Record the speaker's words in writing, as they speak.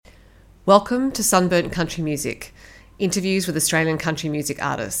Welcome to Sunburnt Country Music, interviews with Australian country music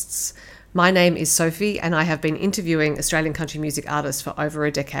artists. My name is Sophie and I have been interviewing Australian country music artists for over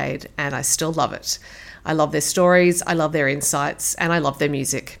a decade and I still love it. I love their stories, I love their insights, and I love their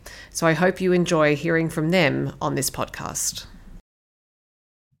music. So I hope you enjoy hearing from them on this podcast.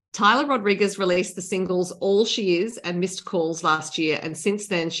 Tyla Rodrigues released the singles All She Is and Missed Calls last year, and since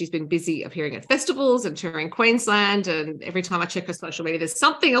then she's been busy appearing at festivals and touring Queensland, and every time I check her social media there's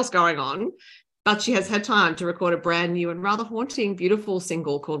something else going on, but she has had time to record a brand new and rather haunting, beautiful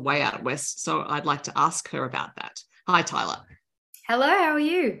single called Way Out West, so I'd like to ask her about that. Hi, Tyla. Hello, how are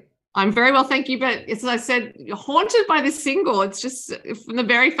you? I'm very well, thank you, but as I said, you're haunted by this single. It's just, from the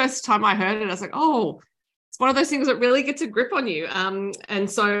very first time I heard it, I was like, oh, it's one of those things that really gets a grip on you. And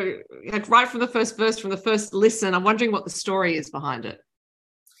so like right from the first verse, from the first listen, I'm wondering what the story is behind it.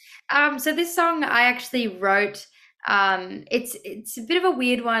 So this song I actually wrote. It's a bit of a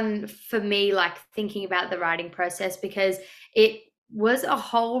weird one for me, like thinking about the writing process, because it was a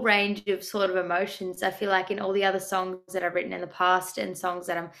whole range of sort of emotions. I feel like in all the other songs that I've written in the past and songs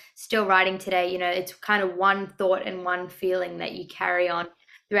that I'm still writing today, it's kind of one thought and one feeling that you carry on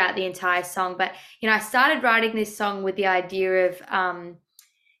throughout the entire song. But, I started writing this song with the idea of,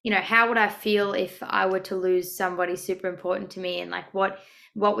 how would I feel if I were to lose somebody super important to me, and like what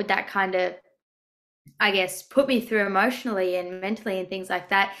would that kind of, I guess, put me through emotionally and mentally and things like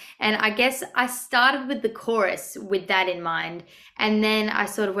that. And I guess I started with the chorus with that in mind. And then I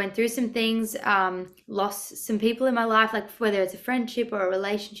sort of went through some things, lost some people in my life, like whether it's a friendship or a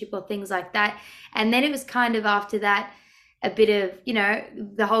relationship or things like that. And then it was kind of after that, a bit of,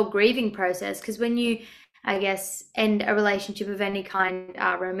 the whole grieving process. Because when you, I guess, end a relationship of any kind,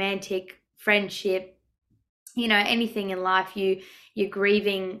 romantic, friendship, anything in life, you're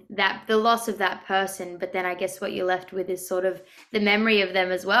grieving the loss of that person, but then I guess what you're left with is sort of the memory of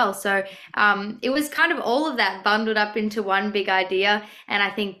them as well. So it was kind of all of that bundled up into one big idea. And I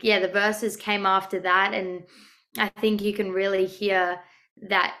think, the verses came after that, and I think you can really hear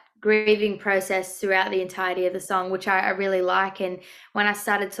that grieving process throughout the entirety of the song, which I really like. And when I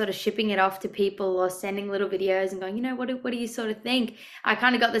started sort of shipping it off to people or sending little videos and going, what do you sort of think? I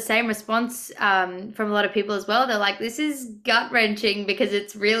kind of got the same response from a lot of people as well. They're like, this is gut wrenching because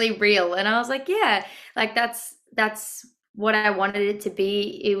it's really real. And I was like, yeah, like that's what I wanted it to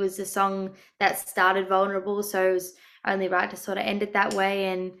be. It was a song that started vulnerable, so it was only right to sort of end it that way.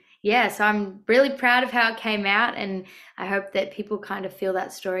 And yeah, so I'm really proud of how it came out, and I hope that people kind of feel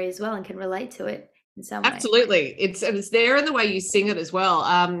that story as well and can relate to it in some way. Absolutely. It's there in the way you sing it as well,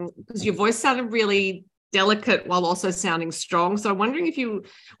 because your voice sounded really delicate while also sounding strong. So I'm wondering if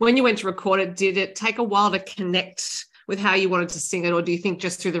when you went to record it, did it take a while to connect with how you wanted to sing it, or do you think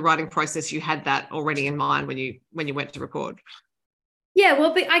just through the writing process you had that already in mind when you went to record? Yeah,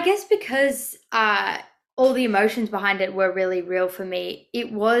 well, but I guess because all the emotions behind it were really real for me,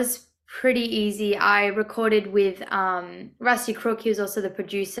 it was pretty easy. I recorded with Rusty Crook. He was also the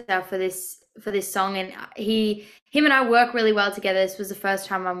producer for this song, and him and I work really well together. This was the first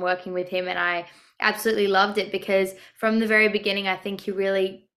time I'm working with him, and I absolutely loved it because from the very beginning, I think he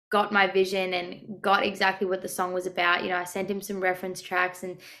really got my vision and got exactly what the song was about. I sent him some reference tracks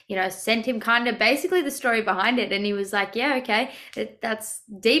and, sent him kind of basically the story behind it. And he was like, yeah, okay, that's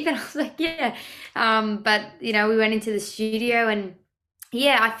deep. And I was like, yeah. But, we went into the studio, and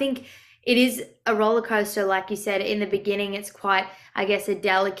yeah, I think it is a roller coaster. Like you said, in the beginning, it's quite, I guess, a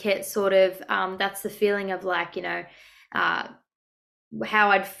delicate sort of, that's the feeling of like,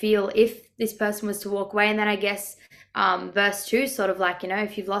 how I'd feel if this person was to walk away. And then I guess verse 2 sort of like,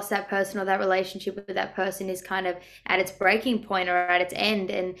 if you've lost that person or that relationship with that person is kind of at its breaking point or at its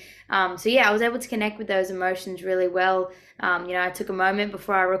end. And so yeah, I was able to connect with those emotions really well. I took a moment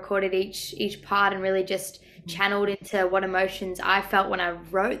before I recorded each part and really just channeled into what emotions I felt when I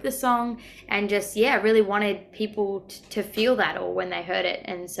wrote the song, and just really wanted people to feel that or when they heard it.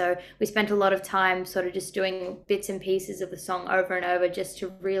 And so we spent a lot of time sort of just doing bits and pieces of the song over and over just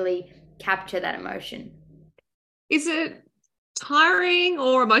to really capture that emotion. Is it tiring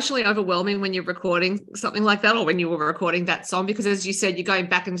or emotionally overwhelming when you're recording something like that, or when you were recording that song? Because as you said, you're going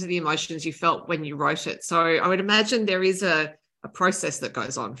back into the emotions you felt when you wrote it. So I would imagine there is a process that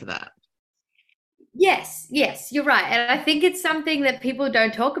goes on for that. Yes, you're right. And I think it's something that people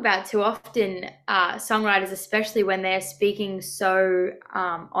don't talk about too often, songwriters, especially when they're speaking so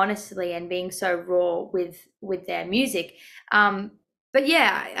honestly and being so raw with their music. But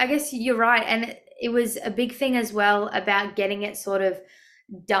yeah, I guess you're right. And it was a big thing as well about getting it sort of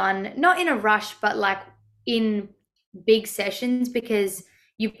done, not in a rush, but like in big sessions, because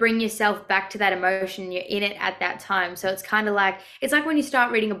you bring yourself back to that emotion, you're in it at that time. So it's kind of like, it's like when you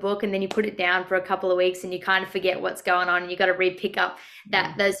start reading a book and then you put it down for a couple of weeks and you kind of forget what's going on and you got to re-pick up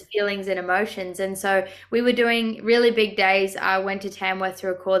those feelings and emotions. And so we were doing really big days. I went to Tamworth to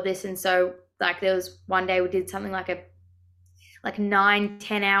record this, and so like there was one day we did something like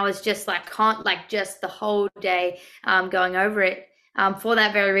 9-10 hours, just like can't like just the whole day going over it, for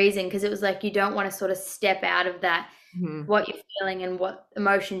that very reason, because it was like you don't want to sort of step out of that, Mhm. what you're feeling and what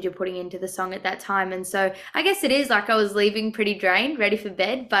emotions you're putting into the song at that time. And so I guess it is like I was leaving pretty drained, ready for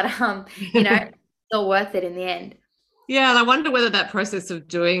bed, but it's all worth it in the end. Yeah, and I wonder whether that process of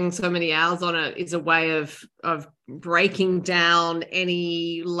doing so many hours on it is a way of breaking down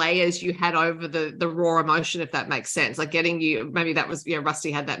any layers you had over the raw emotion, if that makes sense. Like getting you, maybe that was, Rusty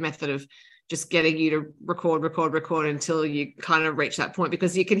had that method of just getting you to record until you kind of reach that point,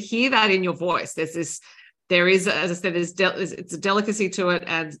 because you can hear that in your voice. There is, as I said, it's a delicacy to it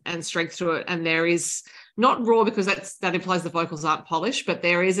and strength to it, and there is not raw because that implies the vocals aren't polished, but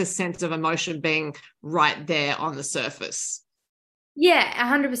there is a sense of emotion being right there on the surface. Yeah,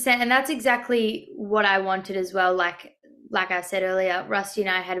 100%. And that's exactly what I wanted as well. Like I said earlier, Rusty and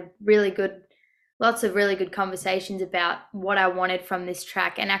I had lots of really good conversations about what I wanted from this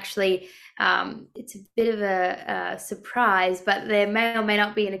track. And actually, it's a bit of a surprise, but there may or may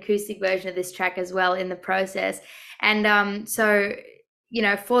not be an acoustic version of this track as well in the process. And so,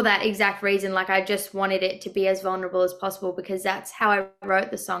 for that exact reason, like I just wanted it to be as vulnerable as possible because that's how I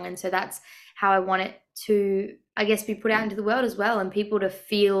wrote the song. And so that's how I want it to, I guess, be put out into the world as well, and people to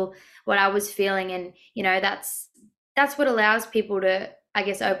feel what I was feeling. And, that's what allows people to, I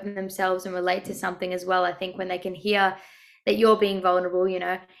guess, open themselves and relate to something as well. I think when they can hear that you're being vulnerable,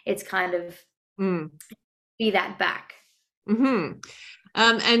 it's kind of Mm. be that back. Mm-hmm.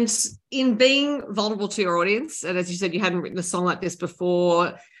 And in being vulnerable to your audience, and as you said, you hadn't written a song like this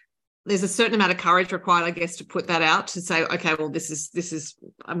before, there's a certain amount of courage required, I guess, to put that out, to say, okay, well, this is,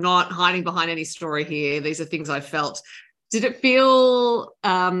 I'm not hiding behind any story here. These are things I felt. Did it feel,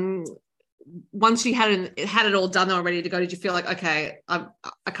 once you had it all done or ready to go, did you feel like, okay, I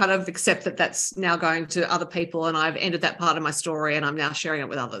kind of accept that that's now going to other people and I've ended that part of my story and I'm now sharing it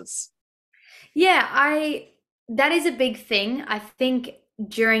with others? Yeah, that is a big thing. I think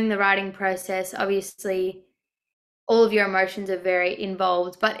during the writing process, obviously all of your emotions are very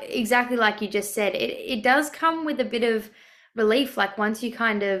involved, but exactly like you just said, it does come with a bit of relief. Like once you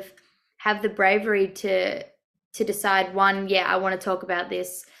kind of have the bravery to decide, one, yeah, I want to talk about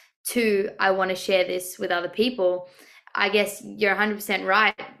this, two, I want to share this with other people. I guess you're 100%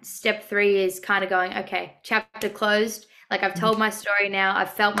 right. Step three is kind of going, okay, chapter closed. Like I've told my story now,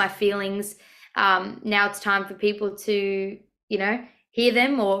 I've felt my feelings. Now it's time for people to, hear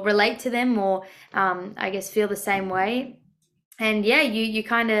them or relate to them, or I guess feel the same way. And yeah, you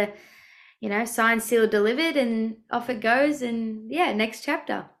kind of, signed, sealed, delivered, and off it goes. And yeah, next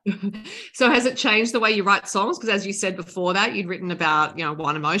chapter. So has it changed the way you write songs? Because as you said before that, you'd written about,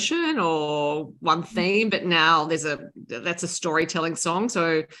 one emotion or one theme, but now that's a storytelling song.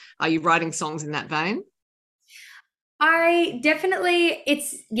 So are you writing songs in that vein? I definitely,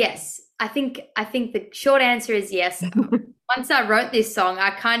 it's yes. I think the short answer is yes. Once I wrote this song, I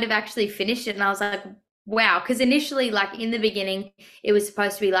kind of actually finished it and I was like, wow. Because initially, like in the beginning, it was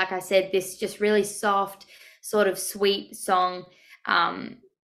supposed to be, like I said, this just really soft, sort of sweet song.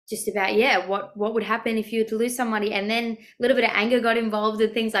 Just about, yeah, what would happen if you were to lose somebody. And then a little bit of anger got involved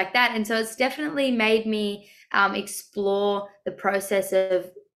and things like that. And so it's definitely made me explore the process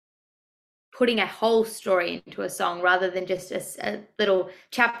of putting a whole story into a song rather than just a little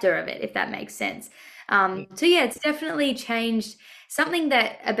chapter of it, if that makes sense. So yeah, it's definitely changed. Something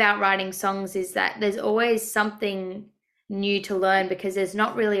that about writing songs is that there's always something new to learn because there's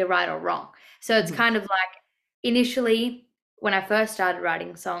not really a right or wrong. So it's kind of like initially when I first started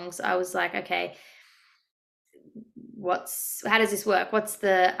writing songs, I was like, okay, how does this work? What's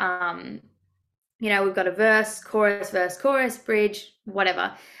the we've got a verse, chorus, bridge,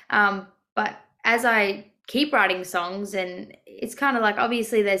 whatever. But as I keep writing songs, and it's kind of like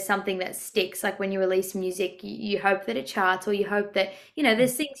obviously there's something that sticks. Like when you release music, you hope that it charts, or you hope that,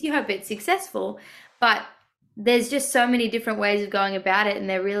 there's things you hope it's successful. But there's just so many different ways of going about it, and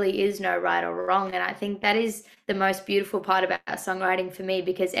there really is no right or wrong. And I think that is the most beautiful part about songwriting for me,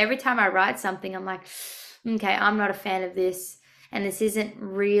 because every time I write something, I'm like, okay, I'm not a fan of this, and this isn't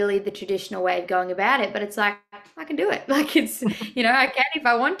really the traditional way of going about it, but it's like I can do it. Like it's, I can if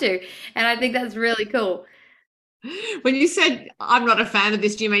I want to. And I think that's really cool. When you said I'm not a fan of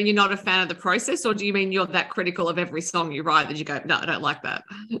this, do you mean you're not a fan of the process, or do you mean you're that critical of every song you write that you go, no, I don't like that?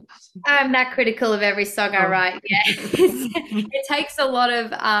 I'm that critical of every song I Oh. write. Yeah. It takes a lot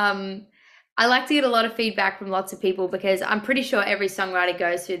of I like to get a lot of feedback from lots of people because I'm pretty sure every songwriter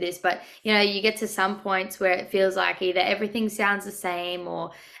goes through this, but you get to some points where it feels like either everything sounds the same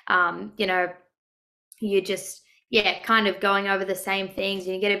or you're just kind of going over the same things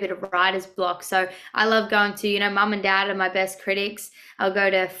and you get a bit of writer's block. So I love going to mum and dad are my best critics. I'll go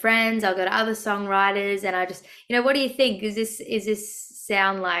to friends, I'll go to other songwriters, and I just what do you think? Is this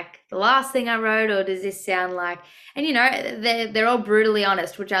sound like the last thing I wrote, or does this sound like, and they're all brutally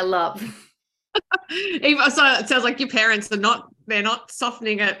honest, which I love. Even so, it sounds like your parents are not. They're not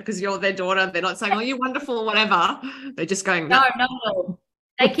softening it because you're their daughter. They're not saying, "Oh, you're wonderful," or whatever. They're just going, No, "No." not at all.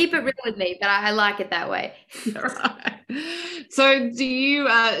 They keep it real with me, but I like it that way. Right. So, do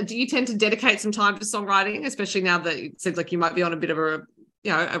you tend to dedicate some time to songwriting, especially now that it seems like you might be on a bit of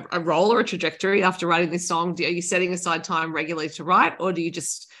a roll or a trajectory after writing this song? Are you setting aside time regularly to write, or do you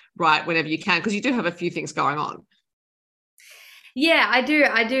just write whenever you can? Because you do have a few things going on. Yeah, I do.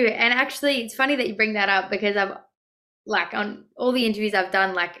 I do. And actually, it's funny that you bring that up because I've like on all the interviews I've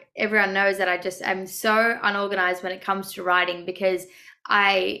done, like everyone knows that I just am so unorganized when it comes to writing because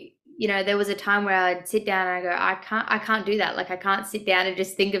there was a time where I'd sit down and I go, I can't do that. Like I can't sit down and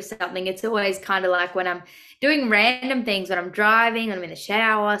just think of something. It's always kind of like when I'm doing random things, when I'm driving, when I'm in the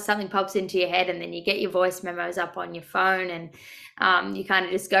shower, something pops into your head and then you get your voice memos up on your phone and you kind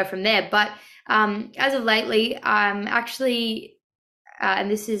of just go from there. But as of lately, I'm actually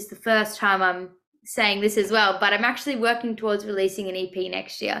and this is the first time I'm saying this as well, but I'm actually working towards releasing an EP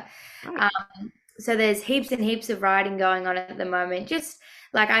next year. Right. So there's heaps and heaps of writing going on at the moment. Just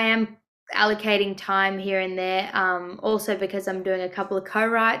like I am allocating time here and there. Also because I'm doing a couple of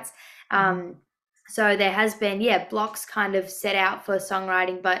co-writes. So there has been, blocks kind of set out for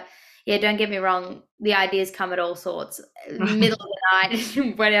songwriting, but yeah, don't get me wrong, the ideas come at all sorts, middle of the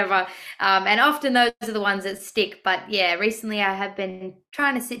night, whatever. And often those are the ones that stick. But yeah, recently I have been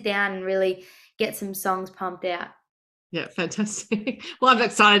trying to sit down and really get some songs pumped out. Yeah, fantastic. Well, I'm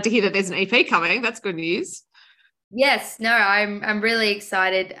excited to hear that there's an EP coming. That's good news. Yes, no, I'm really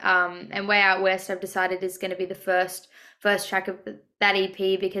excited. And Way Out West, I've decided is going to be the first track of that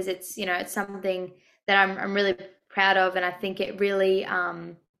EP because it's something that I'm really proud of, and I think it really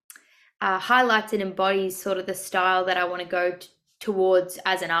highlights and embodies sort of the style that I want to go towards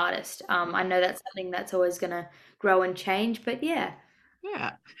as an artist. I know that's something that's always going to grow and change, but yeah.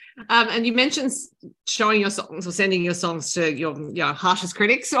 Yeah. And you mentioned showing your songs or sending your songs to your harshest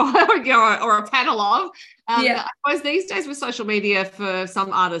critics or a panel of. Yeah. I suppose these days with social media, for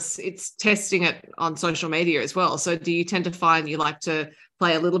some artists, it's testing it on social media as well. So do you tend to find you like to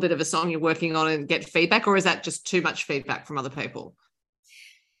play a little bit of a song you're working on and get feedback, or is that just too much feedback from other people?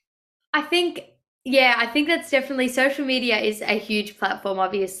 I think, yeah, I think that's definitely social media is a huge platform,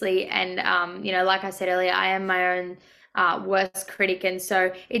 obviously. And, like I said earlier, I am my own worst critic. And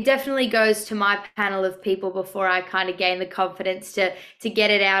so it definitely goes to my panel of people before I kind of gain the confidence to get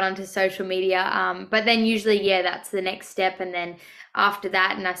it out onto social media. But then usually, yeah, that's the next step. And then after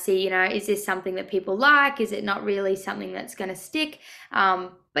that, and I see, is this something that people like? Is it not really something that's going to stick?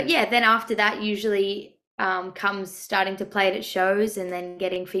 But yeah, then after that, usually comes starting to play it at shows and then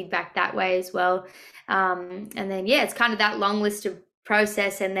getting feedback that way as well. And then, yeah, it's kind of that long list of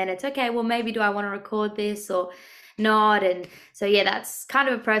process. And then it's okay, well, maybe do I want to record this or not? And so, yeah, that's kind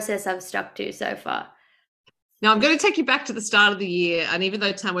of a process I've stuck to so far. Now, I'm going to take you back to the start of the year. And even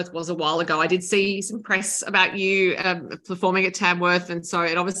though Tamworth was a while ago, I did see some press about you performing at Tamworth. And so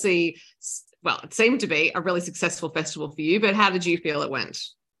it obviously, well, it seemed to be a really successful festival for you. But how did you feel it went?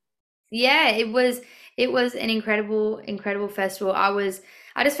 Yeah, it was an incredible festival.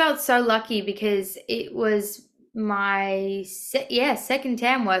 I just felt so lucky because it was my second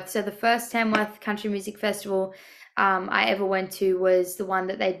Tamworth. So the first Tamworth Country Music Festival I ever went to was the one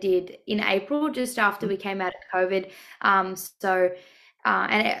that they did in April, just after we came out of COVID.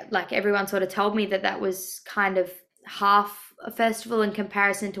 Like everyone sort of told me that was kind of half a festival in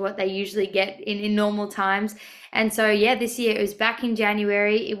comparison to what they usually get in normal times. And so yeah, this year it was back in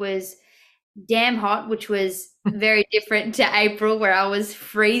January. It was damn hot, which was very different to April where I was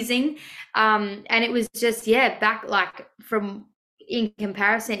freezing. And it was just, yeah, back like from in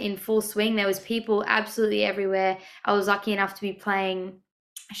comparison in full swing. There was people absolutely everywhere. I was lucky enough to be playing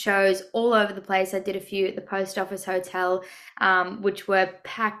shows all over the place. I did a few at the Post Office Hotel, which were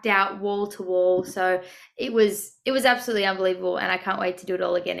packed out wall to wall. So it was absolutely unbelievable. And I can't wait to do it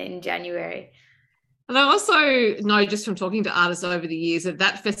all again in January. And I also know just from talking to artists over the years that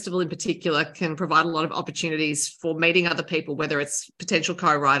that festival in particular can provide a lot of opportunities for meeting other people, whether it's potential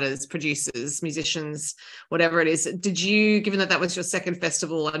co-writers, producers, musicians, whatever it is. Did you, given that that was your second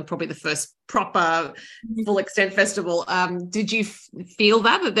festival and probably the first proper full extent festival, did you feel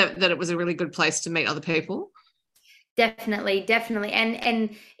that it was a really good place to meet other people? Definitely, definitely.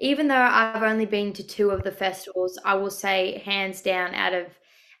 And even though I've only been to two of the festivals, I will say hands down out of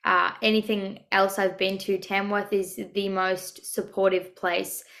anything else I've been to, Tamworth is the most supportive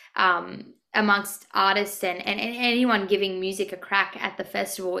place amongst artists and anyone giving music a crack at the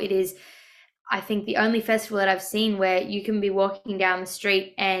festival. It is, I think, the only festival that I've seen where you can be walking down the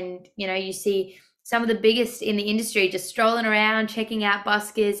street and, you know, you see some of the biggest in the industry just strolling around, checking out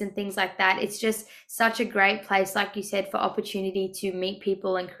buskers and things like that. It's just such a great place, like you said, for opportunity to meet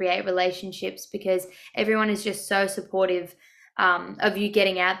people and create relationships, because everyone is just so supportive of you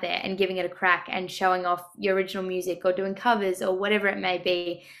getting out there and giving it a crack and showing off your original music or doing covers or whatever it may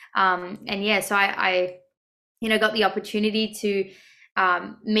be. And yeah, so I got the opportunity to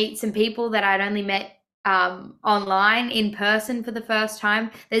meet some people that I'd only met online in person for the first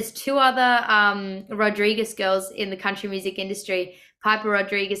time. There's two other Rodrigues girls in the country music industry, Piper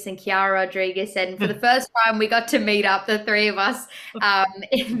Rodrigues and Kiara Rodrigues, and for the first time we got to meet up, the three of us,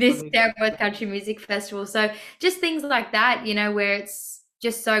 in this Tamworth Country Music Festival. So just things like that, you know, where it's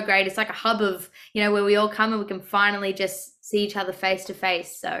just so great. It's like a hub of, you know, where we all come and we can finally just see each other face to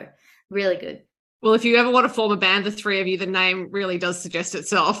face. So really good. Well, if you ever want to form a band, the three of you, the name really does suggest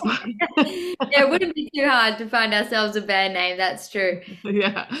itself. Yeah, it wouldn't be too hard to find ourselves a band name. That's true.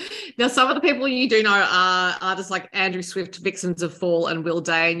 Yeah. Now, some of the people you do know are artists like Andrew Swift, Vixens of Fall, and Will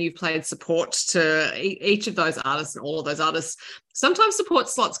Day, and you've played support to each of those artists and all of those artists. Sometimes support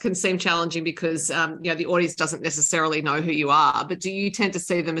slots can seem challenging because, the audience doesn't necessarily know who you are, but do you tend to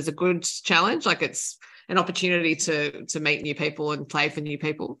see them as a good challenge? Like it's an opportunity to meet new people and play for new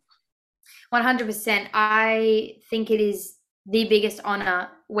people? 100%. I think it is the biggest honor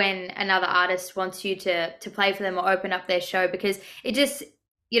when another artist wants you to play for them or open up their show, because it just,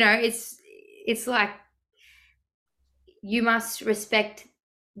 it's like you must respect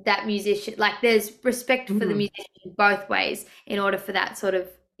that musician. Like there's respect for the musician both ways in order for that sort of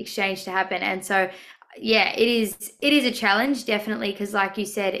exchange to happen. And so, yeah, it is a challenge, definitely, because like you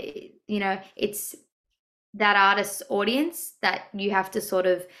said, it's that artist's audience that you have to sort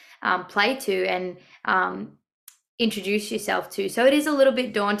of play to and introduce yourself to. So it is a little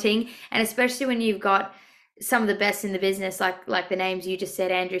bit daunting, and especially when you've got some of the best in the business, like the names you just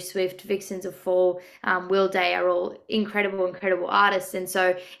said, Andrew Swift, Vixens of Fall, Will Day, are all incredible artists. And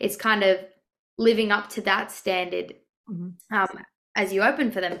so it's kind of living up to that standard as you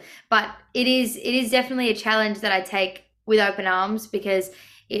open for them. But it is definitely a challenge that I take with open arms, because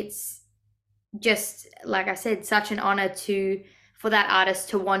it's just, like I said, such an honor for that artist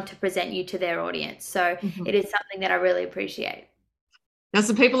to want to present you to their audience. So it is something that I really appreciate. Now,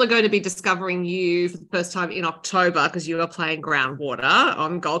 some people are going to be discovering you for the first time in October because you are playing Groundwater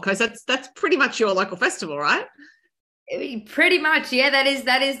on Gold Coast. That's pretty much your local festival, right? Pretty much, yeah. That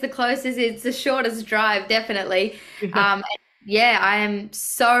is the closest. It's the shortest drive, definitely. Yeah, I am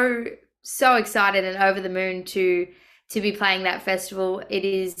so excited and over the moon to be playing that festival. It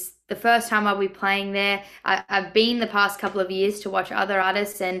is the first time I'll be playing there. I've been the past couple of years to watch other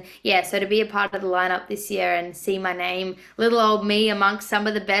artists, and yeah, so to be a part of the lineup this year and see my name, little old me, amongst some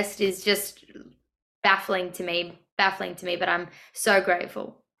of the best is just baffling to me, but I'm so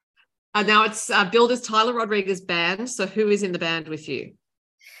grateful. Now it's billed as Tyla Rodrigues band. So who is in the band with you?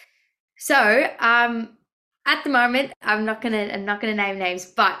 So at the moment, I'm not gonna name names,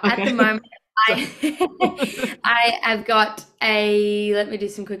 but at the moment, I have got let me do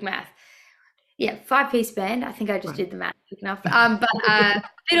some quick math. Yeah, 5-piece band. I think I just did the math quick enough. But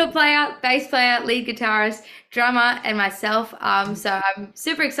fiddle player, bass player, lead guitarist, drummer, and myself. So I'm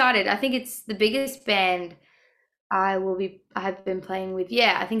super excited. I think it's the biggest band I have been playing with.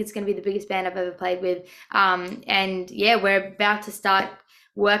 Yeah, I think it's going to be the biggest band I've ever played with. And yeah, we're about to start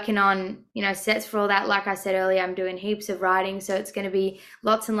working on, sets for all that. Like I said earlier, I'm doing heaps of writing, so it's going to be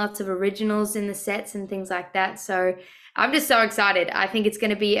lots and lots of originals in the sets and things like that. So I'm just so excited. I think it's going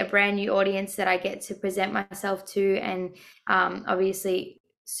to be a brand new audience that I get to present myself to, and obviously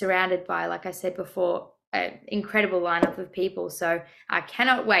surrounded by, like I said before, an incredible lineup of people. So I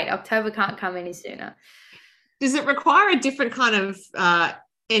cannot wait. October can't come any sooner. Does it require a different kind of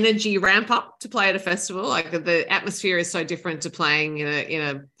energy ramp up to play at a festival? Like the atmosphere is so different to playing in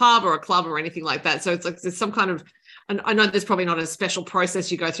a pub or a club or anything like that. So it's like there's some kind of, and I know there's probably not a special process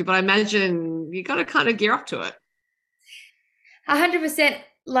you go through, but I imagine you got to kind of gear up to it. 100%.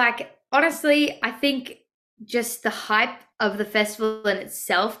 Like Honestly, I think just the hype of the festival in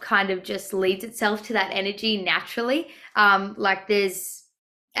itself kind of just leads itself to that energy naturally. Like there's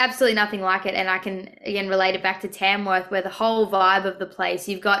absolutely nothing like it. And I can again relate it back to Tamworth, where the whole vibe of the place,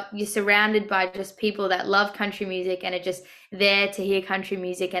 you're surrounded by just people that love country music and are just there to hear country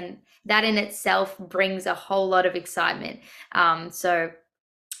music. And that in itself brings a whole lot of excitement. So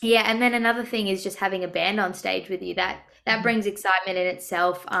yeah, and then another thing is just having a band on stage with you. That brings excitement in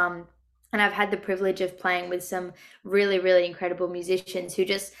itself. And I've had the privilege of playing with some really, really incredible musicians who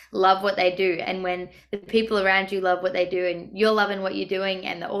just love what they do. And when the people around you love what they do, and you're loving what you're doing,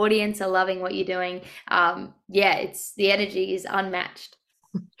 and the audience are loving what you're doing, yeah, it's the energy is unmatched.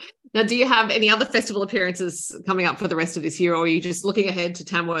 Now, do you have any other festival appearances coming up for the rest of this year, or are you just looking ahead to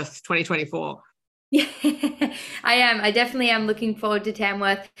Tamworth 2024? Yeah, I am. I definitely am looking forward to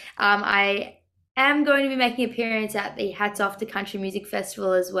Tamworth. I am going to be making an appearance at the Hats Off to Country Music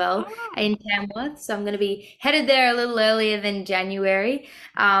Festival as well in Tamworth. So I'm going to be headed there a little earlier than January.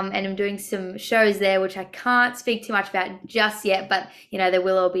 And I'm doing some shows there, which I can't speak too much about just yet, but they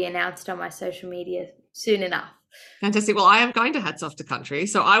will all be announced on my social media soon enough. Fantastic. Well, I am going to Hats Off to Country,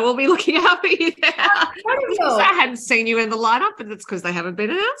 so I will be looking out for you there. I hadn't seen you in the lineup, but that's because they haven't been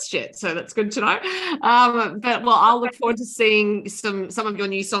announced yet. So that's good to know. But I'll look forward to seeing some of your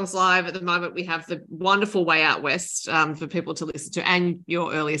new songs live. At the moment, we have the wonderful Way Out West for people to listen to, and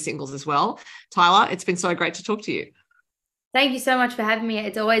your earlier singles as well. Tyla, it's been so great to talk to you. Thank you so much for having me.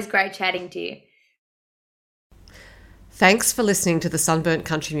 It's always great chatting to you. Thanks for listening to the Sunburnt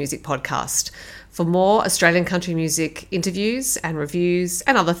Country Music Podcast. For more Australian country music interviews and reviews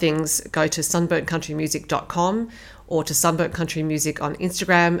and other things, go to sunburntcountrymusic.com or to Sunburnt Country Music on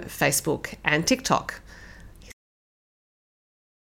Instagram, Facebook, and TikTok.